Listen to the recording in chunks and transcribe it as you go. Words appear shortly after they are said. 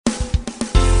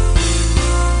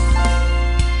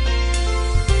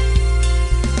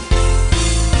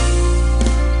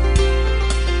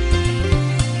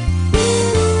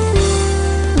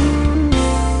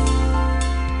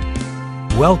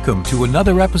Welcome to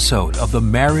another episode of the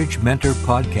Marriage Mentor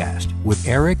Podcast with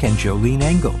Eric and Jolene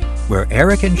Engel, where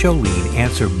Eric and Jolene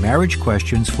answer marriage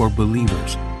questions for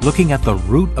believers, looking at the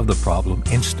root of the problem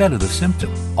instead of the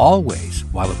symptom, always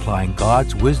while applying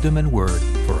God's wisdom and word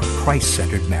for a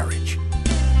Christ-centered marriage.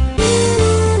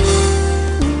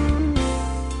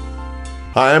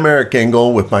 Hi, I'm Eric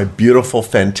Engel with my beautiful,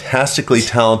 fantastically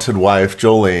talented wife,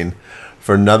 Jolene,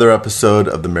 for another episode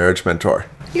of the Marriage Mentor.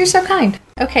 You're so kind.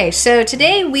 Okay, so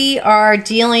today we are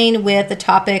dealing with the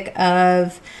topic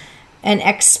of an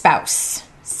ex-spouse.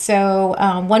 So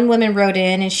one woman wrote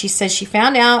in and she said she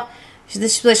found out,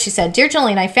 this is what she said, "Dear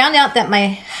Jolene, I found out that my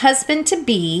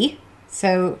husband-to-be,"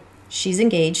 so she's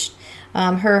engaged,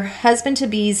 her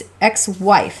husband-to-be's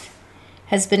ex-wife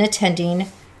has been attending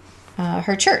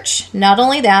her church. Not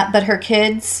only that, but her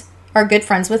kids are good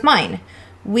friends with mine.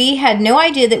 We had no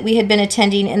idea that we had been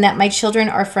attending and that my children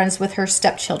are friends with her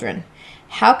stepchildren.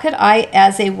 How could I,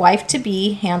 as a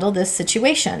wife-to-be, handle this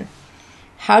situation?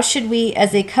 How should we,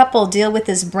 as a couple, deal with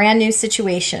this brand new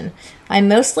situation? I'm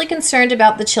mostly concerned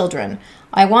about the children.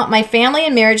 I want my family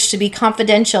and marriage to be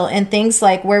confidential and things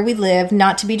like where we live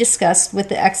not to be discussed with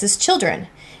the ex's children.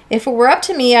 If it were up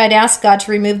to me, I'd ask God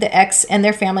to remove the ex and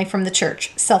their family from the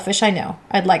church. Selfish, I know.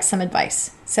 I'd like some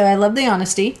advice. So I love the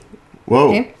honesty. Whoa.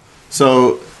 Okay.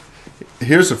 So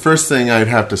here's the first thing I'd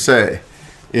have to say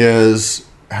is,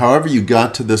 however you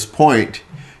got to this point,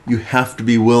 you have to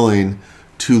be willing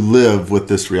to live with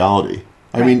this reality.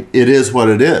 I mean, it is what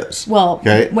it is. Well,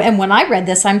 okay? And when I read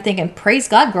this, I'm thinking, praise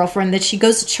God, girlfriend, that she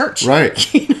goes to church.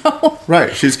 Right. You know?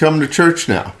 Right. She's coming to church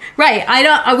now. Right.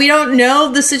 We don't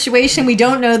know the situation. We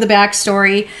don't know the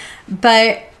backstory.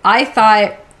 But I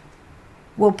thought,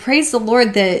 well, praise the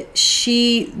Lord that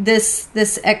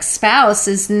this ex-spouse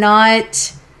is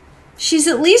not, she's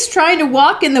at least trying to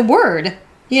walk in the Word,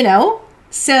 you know?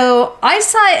 So I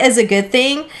saw it as a good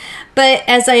thing. But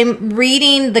as I'm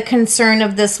reading the concern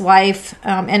of this wife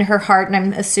and her heart, and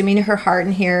I'm assuming her heart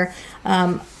in here,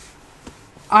 I'm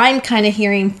kind of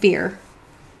hearing fear.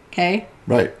 Okay?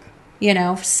 Right. You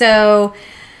know, so...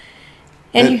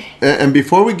 And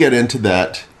before we get into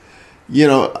that, you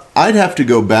know, I'd have to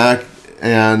go back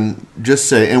and just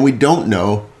say, and we don't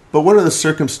know, but what are the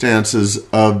circumstances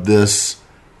of this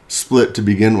split to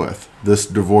begin with, this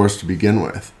divorce to begin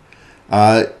with?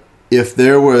 If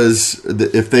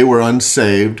they were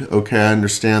unsaved, okay, I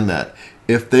understand that.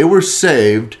 If they were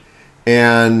saved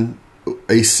and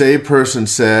a saved person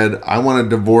said, I want to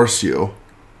divorce you,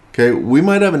 okay, we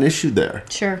might have an issue there.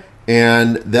 Sure.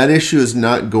 And that issue is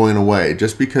not going away.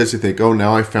 Just because you think, oh,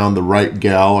 now I found the right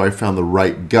gal or I found the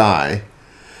right guy,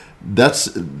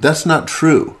 that's not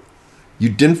true. You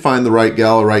didn't find the right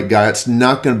gal or right guy. It's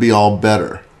not going to be all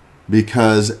better.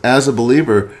 Because as a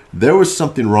believer, there was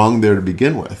something wrong there to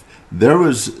begin with. There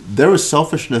was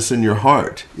selfishness in your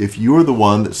heart if you were the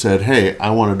one that said, hey, I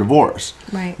want a divorce.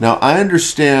 Right. Now, I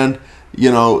understand,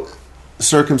 you know,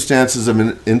 circumstances of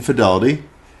infidelity,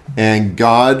 and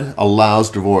God allows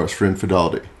divorce for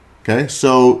infidelity. Okay?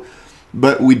 So,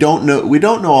 but we don't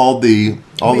know all the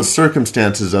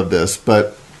circumstances of this,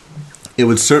 but it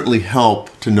would certainly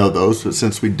help to know those. But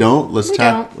since we don't, let's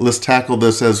tackle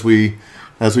this as we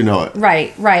know it.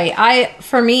 Right.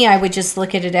 For me, I would just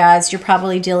look at it as you're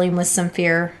probably dealing with some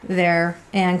fear there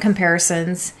and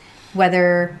comparisons,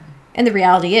 and the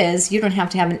reality is you don't have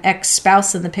to have an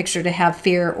ex-spouse in the picture to have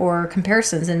fear or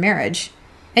comparisons in marriage.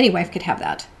 Any wife could have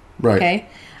that. Right.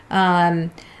 Okay.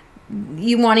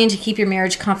 You wanting to keep your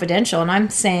marriage confidential, and I'm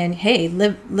saying, hey,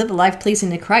 live a life pleasing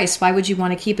to Christ. Why would you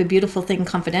want to keep a beautiful thing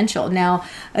confidential? Now,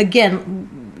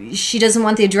 again, she doesn't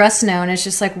want the address known. It's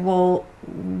just like, well,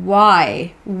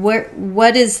 why?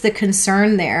 What is the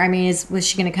concern there? I mean, was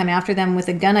she going to come after them with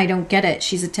a gun? I don't get it.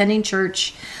 She's attending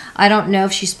church. I don't know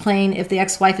if the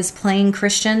ex-wife is playing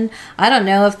Christian. I don't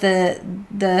know if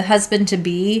the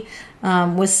husband-to-be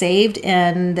was saved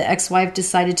and the ex-wife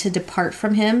decided to depart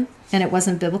from him and it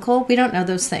wasn't biblical. We don't know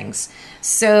those things.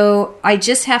 So I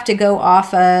just have to go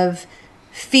off of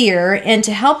fear. And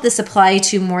to help this apply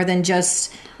to more than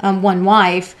just one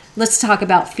wife, let's talk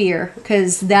about fear,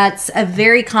 because that's a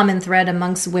very common thread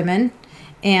amongst women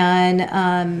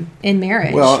and in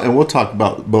marriage. Well, and we'll talk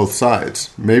about both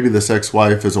sides. Maybe this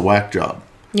ex-wife is a whack job.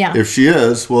 Yeah. If she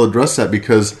is, we'll address that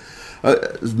because,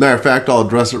 as a matter of fact, I'll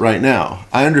address it right now.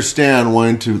 I understand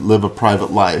wanting to live a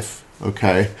private life,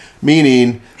 okay?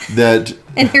 Meaning that...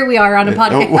 And here we are on a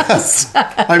podcast.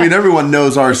 I mean, everyone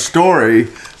knows our story,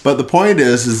 but the point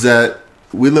is that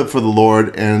we live for the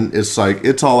Lord, and it's like,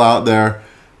 it's all out there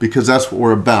because that's what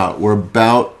we're about. We're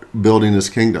about building His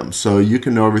kingdom. So you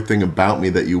can know everything about me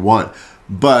that you want.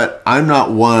 But I'm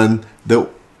not one that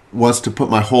wants to put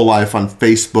my whole life on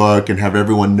Facebook and have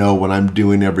everyone know what I'm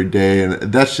doing every day.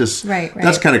 And that's just,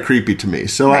 that's kind of creepy to me.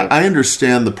 So I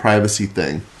understand the privacy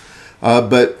thing.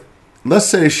 But let's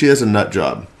say she has a nut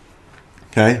job.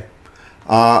 Okay.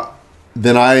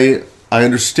 Then I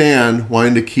understand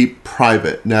wanting to keep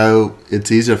private. Now,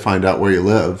 it's easy to find out where you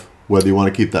live, whether you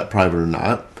want to keep that private or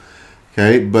not.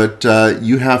 Okay, but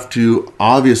you have to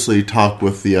obviously talk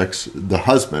with the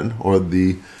husband or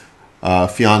the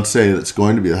fiance that's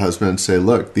going to be the husband and say,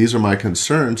 look, these are my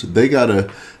concerns. They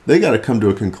gotta come to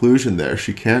a conclusion there.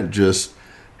 She can't just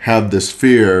have this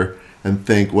fear and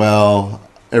think, well,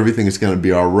 everything is going to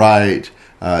be all right.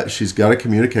 She's got to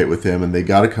communicate with him, and they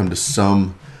got to come to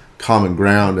some common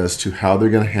ground as to how they're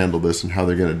going to handle this and how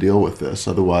they're going to deal with this.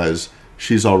 Otherwise,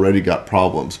 she's already got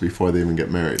problems before they even get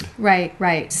married.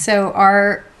 Right. So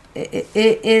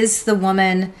is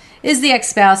the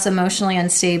ex-spouse emotionally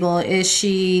unstable? Is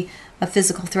she a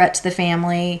physical threat to the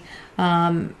family?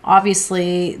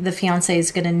 Obviously, the fiance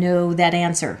is going to know that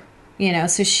answer.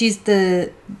 So she's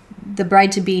the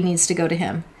bride-to-be needs to go to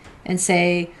him and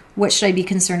say, what should I be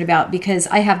concerned about? Because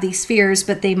I have these fears,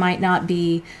 but they might not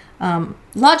be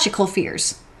logical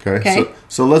fears. Okay.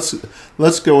 So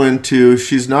let's go into,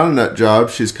 she's not a nut job.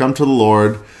 She's come to the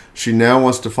Lord. She now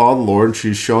wants to follow the Lord.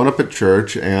 She's showing up at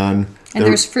church, and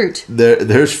there's fruit.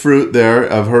 There's fruit there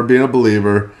of her being a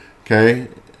believer. Okay.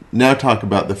 Now talk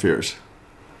about the fears.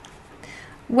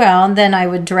 Well, and then I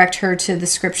would direct her to the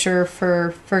scripture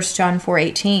for 1 John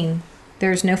 4:18.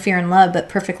 There's no fear in love, but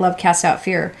perfect love casts out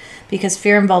fear, because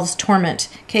fear involves torment.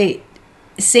 Okay,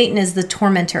 Satan is the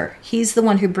tormentor. He's the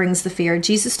one who brings the fear.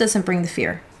 Jesus doesn't bring the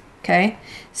fear. Okay,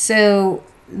 so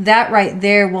that right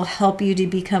there will help you to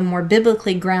become more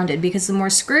biblically grounded, because the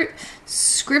more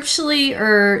scripturally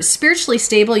or spiritually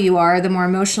stable you are, the more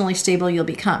emotionally stable you'll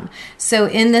become. So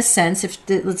in this sense,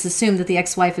 let's assume that the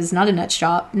ex-wife is not a nut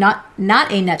job, not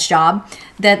a nut job,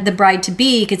 that the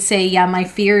bride-to-be could say, yeah, my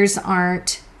fears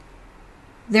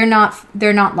they're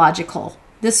not logical.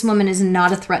 This woman is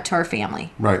not a threat to our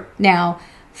family. Right. Now,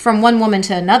 from one woman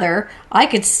to another, I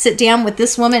could sit down with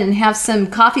this woman and have some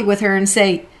coffee with her and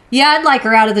say, yeah, I'd like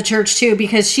her out of the church too,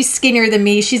 because she's skinnier than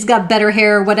me, she's got better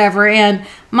hair or whatever, and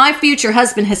my future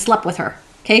husband has slept with her.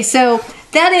 Okay, so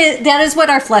that is what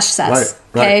our flesh says.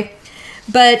 Right. Okay,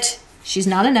 but she's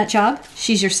not a nut job.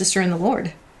 She's your sister in the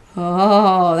Lord.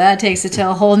 Oh, that takes it to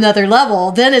a whole nother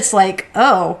level. Then it's like,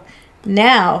 oh,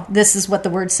 now this is what the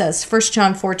word says. 1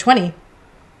 John 4:20.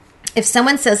 If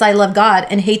someone says, I love God,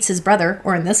 and hates his brother,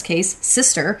 or in this case,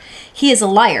 sister, he is a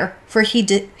liar. For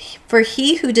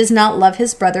he who does not love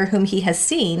his brother whom he has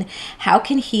seen, how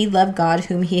can he love God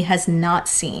whom he has not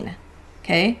seen?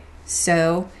 Okay,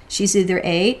 so she's either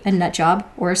a nut job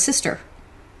or a sister.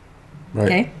 Right.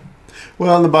 Okay.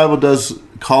 Well, and the Bible does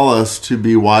call us to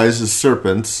be wise as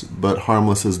serpents, but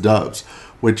harmless as doves,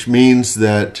 which means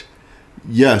that,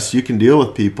 yes, you can deal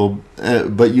with people,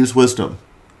 but use wisdom.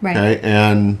 Right. Okay,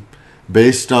 and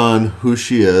based on who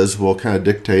she is will kind of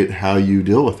dictate how you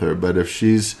deal with her. But if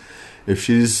she's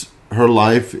her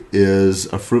life is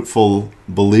a fruitful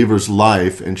believer's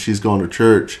life and she's going to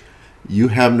church, you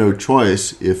have no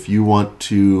choice, if you want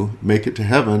to make it to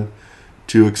heaven,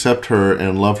 to accept her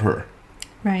and love her.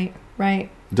 Right. It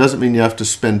doesn't mean you have to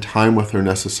spend time with her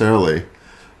necessarily,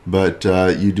 but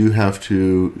you do have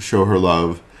to show her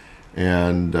love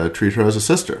and treat her as a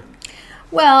sister.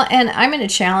 Well, and I'm going to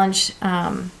challenge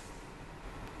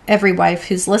every wife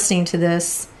who's listening to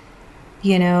this,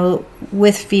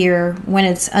 with fear, when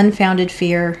it's unfounded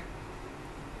fear.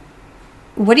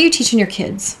 What are you teaching your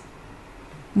kids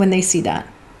when they see that?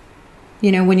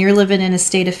 When you're living in a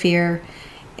state of fear,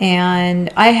 and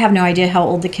I have no idea how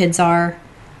old the kids are,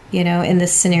 in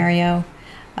this scenario,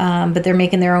 but they're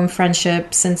making their own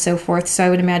friendships and so forth. So I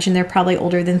would imagine they're probably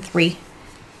older than 3.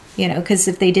 Because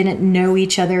if they didn't know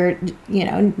each other,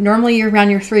 normally you're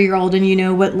around your 3-year-old and you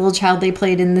know what little child they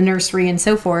played in the nursery and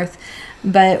so forth.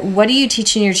 But what are you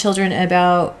teaching your children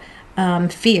about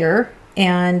fear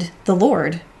and the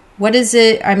Lord? What is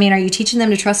it? I mean, are you teaching them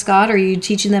to trust God? Or are you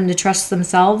teaching them to trust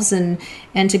themselves and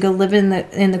to go live in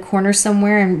the corner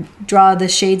somewhere and draw the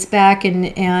shades back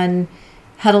and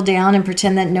huddle down and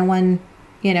pretend that no one,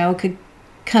 could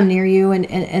come near you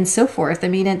and so forth? I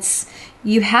mean,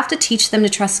 you have to teach them to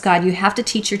trust God. You have to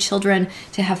teach your children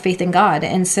to have faith in God.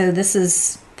 And so this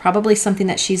is probably something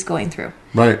that she's going through.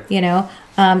 Right.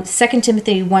 2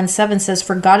 Timothy 1:7 says,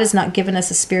 for God has not given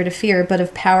us a spirit of fear, but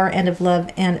of power and of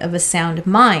love and of a sound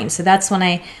mind. So that's when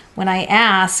I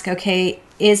ask, okay,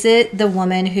 is it the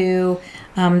woman who,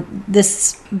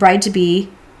 this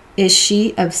bride-to-be, is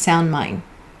she of sound mind?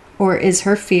 Or is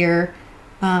her fear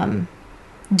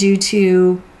due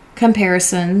to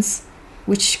comparisons,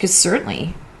 which could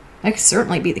certainly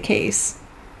be the case.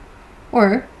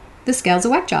 Or this gal's a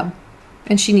whack job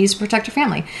and she needs to protect her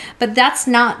family. But that's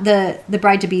not the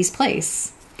bride-to-be's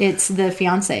place. It's the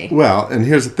fiance. Well, and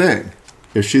here's the thing.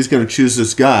 If she's going to choose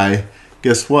this guy,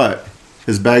 guess what?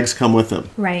 His bags come with him.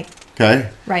 Right. Okay?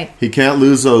 Right. He can't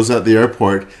lose those at the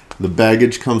airport. The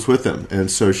baggage comes with him. And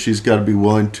so she's got to be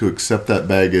willing to accept that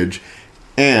baggage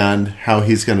and how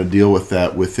he's going to deal with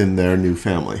that within their new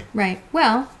family. Right.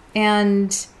 Well,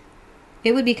 and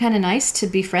it would be kind of nice to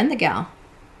befriend the gal.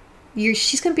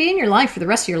 She's going to be in your life for the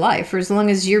rest of your life, for as long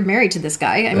as you're married to this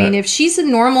guy. I mean, if she's a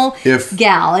normal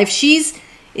gal, if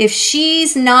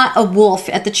she's not a wolf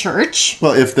at the church.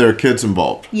 Well, if there are kids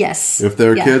involved. Yes. If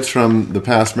there are kids from the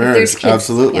past marriage, kids,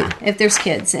 absolutely. Yeah, if there's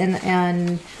kids.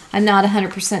 And I'm not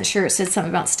 100% sure it said something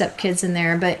about stepkids in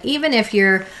there. But even if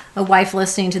you're a wife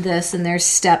listening to this and there's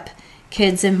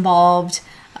stepkids involved,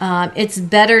 it's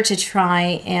better to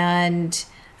try and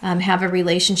have a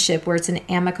relationship where it's an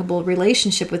amicable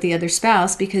relationship with the other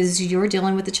spouse, because you're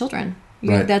dealing with the children.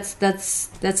 Right.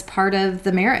 That's part of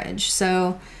the marriage.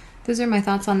 So those are my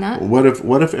thoughts on that. What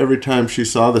if every time she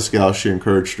saw this gal, she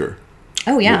encouraged her?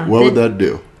 Oh yeah. What would that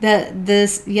do?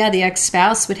 The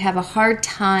ex-spouse would have a hard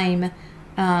time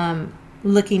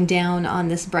looking down on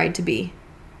this bride-to-be.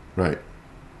 Right.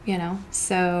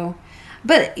 So,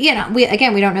 but we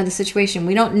don't know the situation.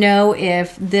 We don't know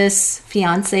if this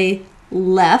fiance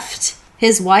left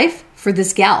his wife for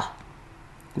this gal.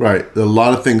 Right. A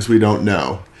lot of things we don't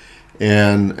know.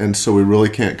 And so we really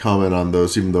can't comment on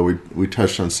those, even though we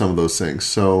touched on some of those things.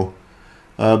 So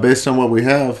based on what we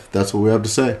have, that's what we have to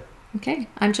say. Okay.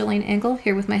 I'm Jolene Engel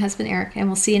here with my husband, Eric, and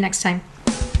we'll see you next time.